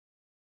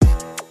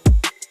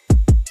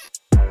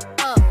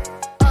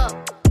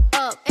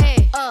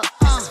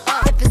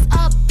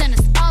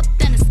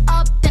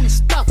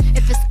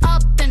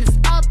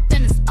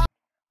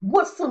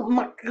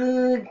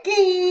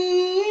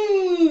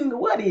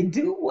it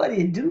do, what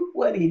it do,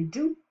 what it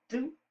do,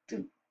 do,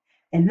 do.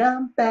 And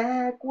I'm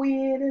back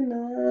with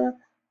another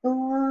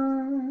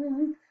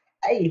one.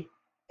 Hey,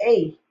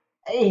 hey,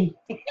 hey.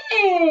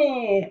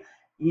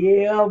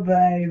 Yeah,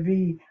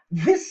 baby.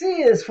 This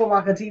is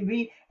Famaca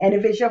TV. And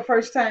if it's your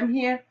first time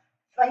here,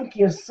 thank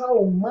you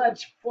so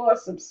much for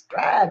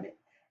subscribing.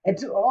 And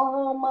to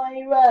all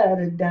my ride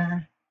or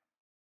die,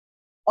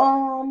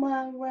 all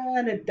my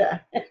ride or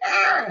die.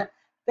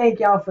 Thank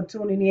y'all for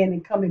tuning in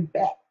and coming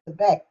back to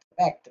back to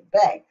back to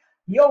back.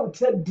 Yo,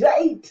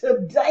 today,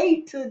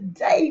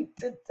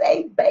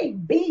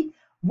 baby,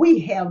 we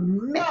have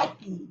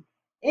Mackie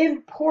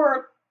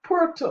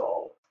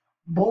Empuerto,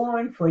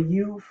 Born for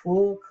You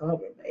full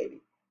cover,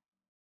 baby.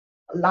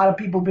 A lot of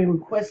people been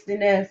requesting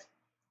this.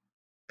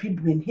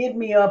 People been hitting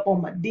me up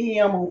on my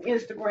DM on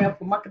Instagram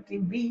for Mackie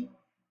TV.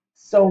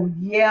 So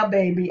yeah,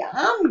 baby,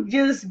 I'm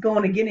just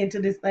gonna get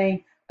into this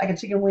thing like a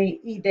chicken wing,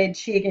 eat that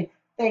chicken.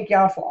 Thank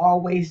y'all for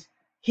always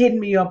hitting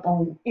me up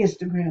on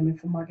Instagram and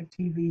for Mackie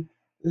TV.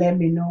 Let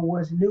me know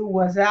what's new,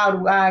 what's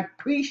out. I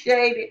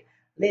appreciate it.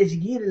 Let's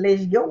get it.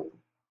 Let's go.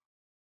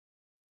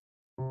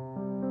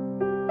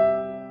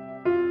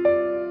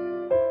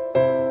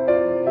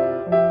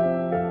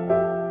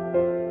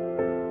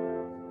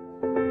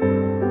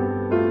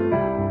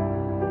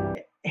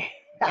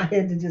 I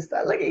had to just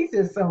start. Look, he's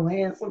just so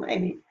handsome,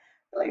 ain't he?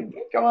 Like,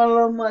 drawing a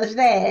little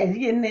mustache,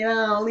 getting it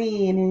all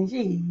in and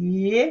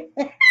shit.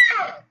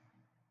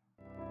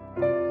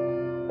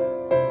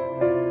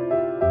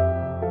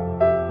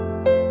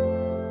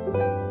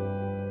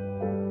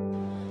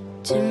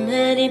 Too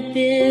many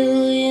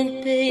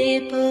billion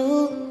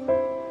people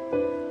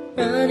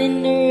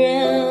running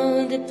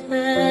around the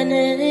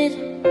planet.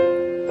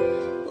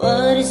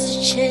 What is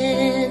the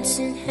chance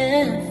in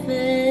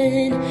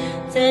heaven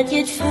that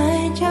you'd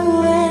find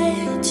your way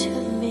to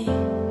me?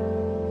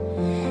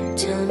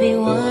 Tell me,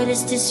 what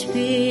is this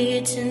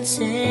sweet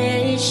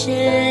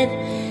sensation?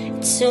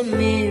 It's a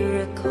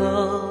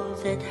miracle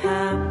that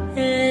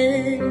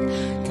happened.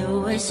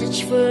 Though I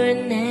search for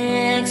an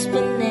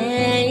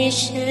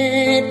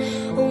explanation,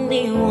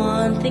 only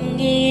one thing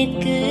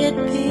it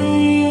could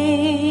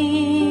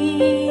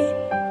be: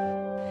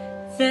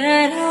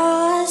 that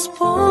I was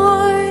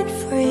born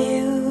for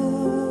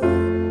you.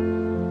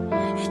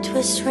 It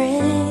was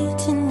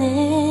written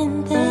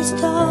in the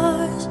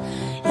stars.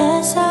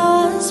 Yes,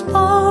 I was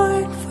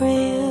born for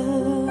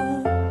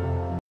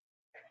you.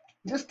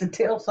 Just to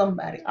tell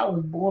somebody I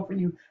was born for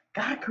you.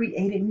 God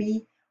created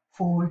me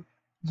for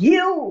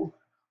you.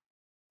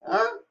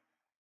 Huh?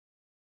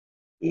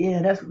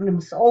 Yeah, that's them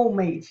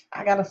soulmates.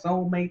 I got a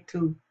soulmate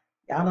too.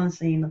 Y'all done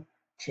seen them.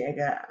 Check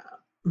it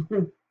out.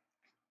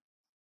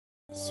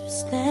 This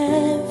was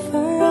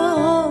never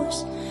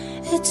ours.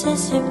 It's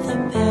as if the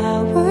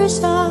powers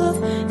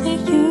of the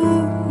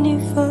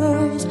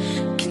universe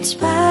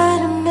conspire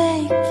to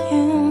make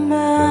you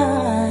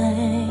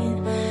mine.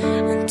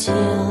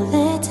 Until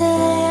the day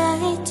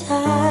I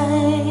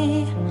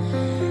die,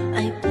 I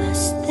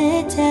bless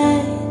the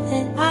day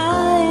that I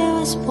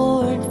was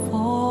born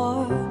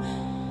for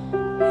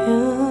you.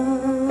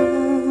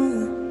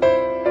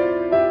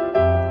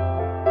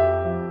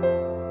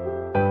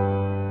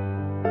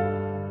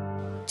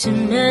 Too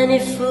many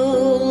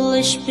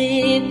foolish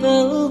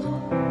people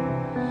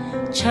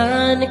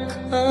trying to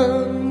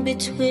come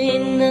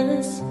between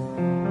us.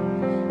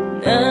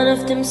 None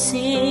of them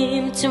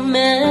seem to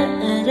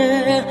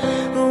matter.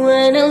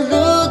 When I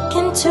look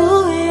into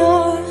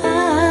your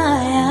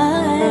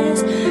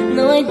eyes,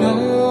 now I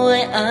know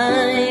why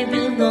I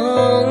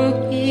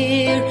belong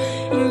here.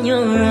 In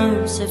your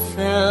arms I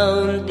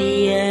found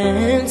the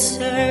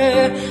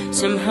answer.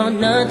 Somehow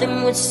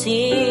nothing would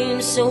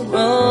seem so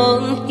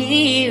wrong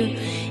here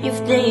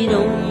if they'd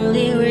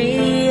only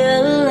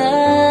realize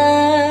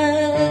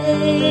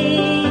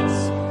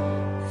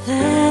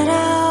that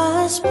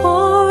I was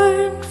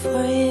born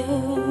for you,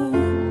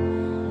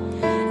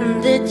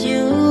 and that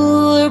you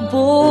were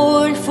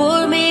born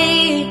for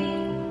me.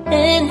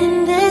 And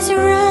in this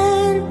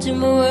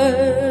random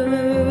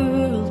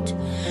world,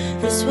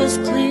 this was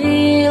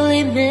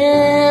clearly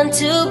meant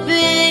to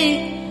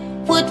be.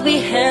 What we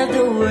have,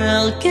 the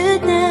world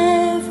could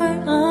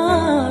never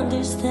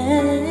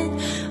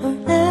understand or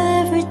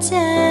ever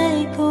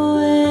take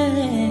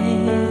away.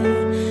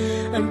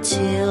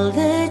 Until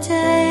the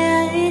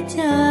day I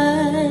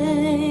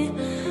die,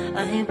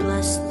 I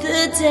bless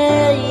the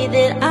day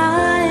that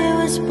I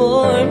was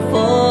born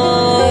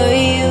for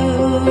you.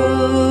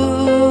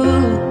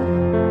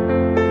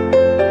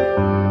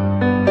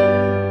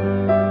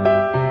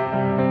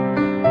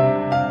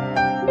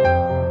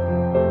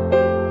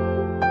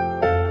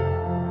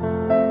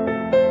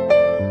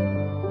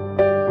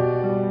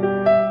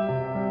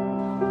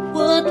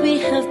 What we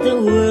have, the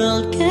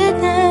world could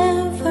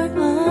never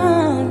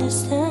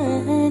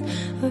understand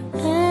or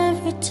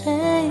ever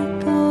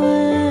take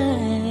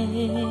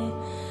away.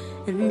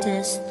 And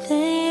as the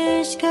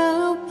years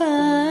go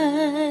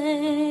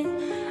by,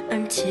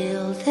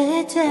 until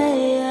the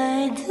day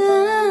I die,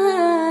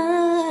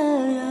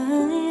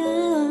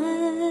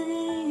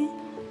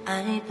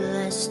 I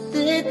bless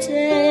the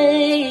day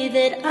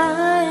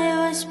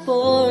I was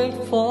born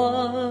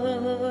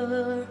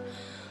for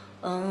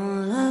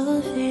all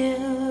of you.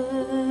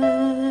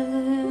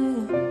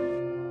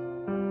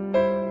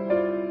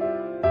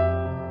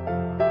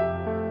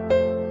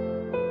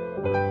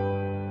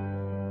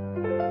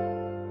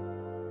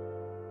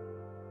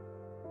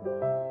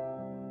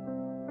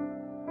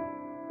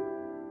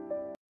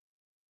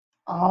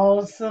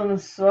 Awesome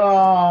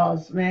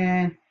sauce,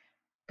 man.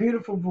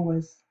 Beautiful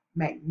voice,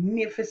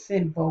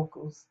 magnificent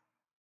vocals,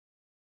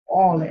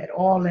 all that,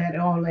 all that,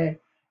 all that.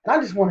 And I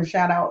just want to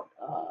shout out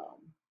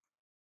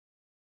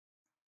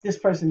this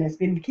person that's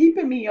been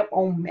keeping me up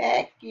on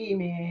Mackie,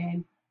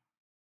 man.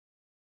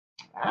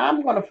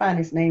 I'm gonna find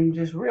his name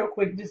just real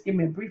quick. Just give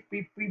me a brief.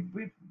 If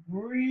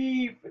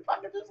I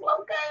can just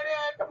locate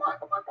it, come on,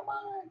 come on, come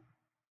on.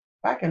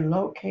 If I can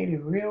locate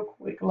it real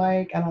quick,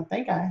 like, and I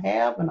think I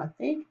have, and I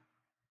think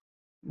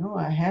no,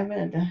 I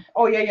haven't.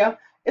 Oh yeah, yeah.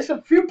 It's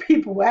a few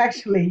people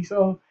actually.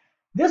 So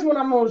this one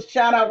I'm gonna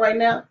shout out right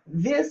now.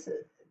 This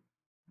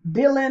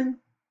Dylan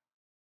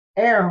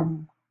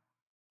Aram.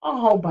 I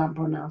hope I'm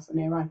pronouncing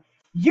it right.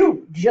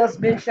 You just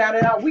been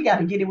shouted out. We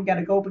gotta get it. We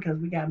gotta go because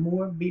we got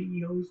more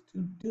videos to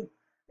do.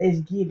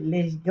 Let's get it.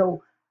 Let's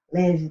go.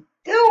 Let's do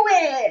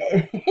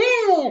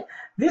it.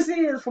 This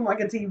is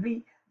Famaca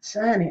TV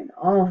signing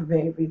off,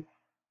 baby.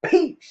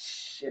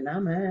 Peace. And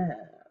I'm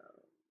out.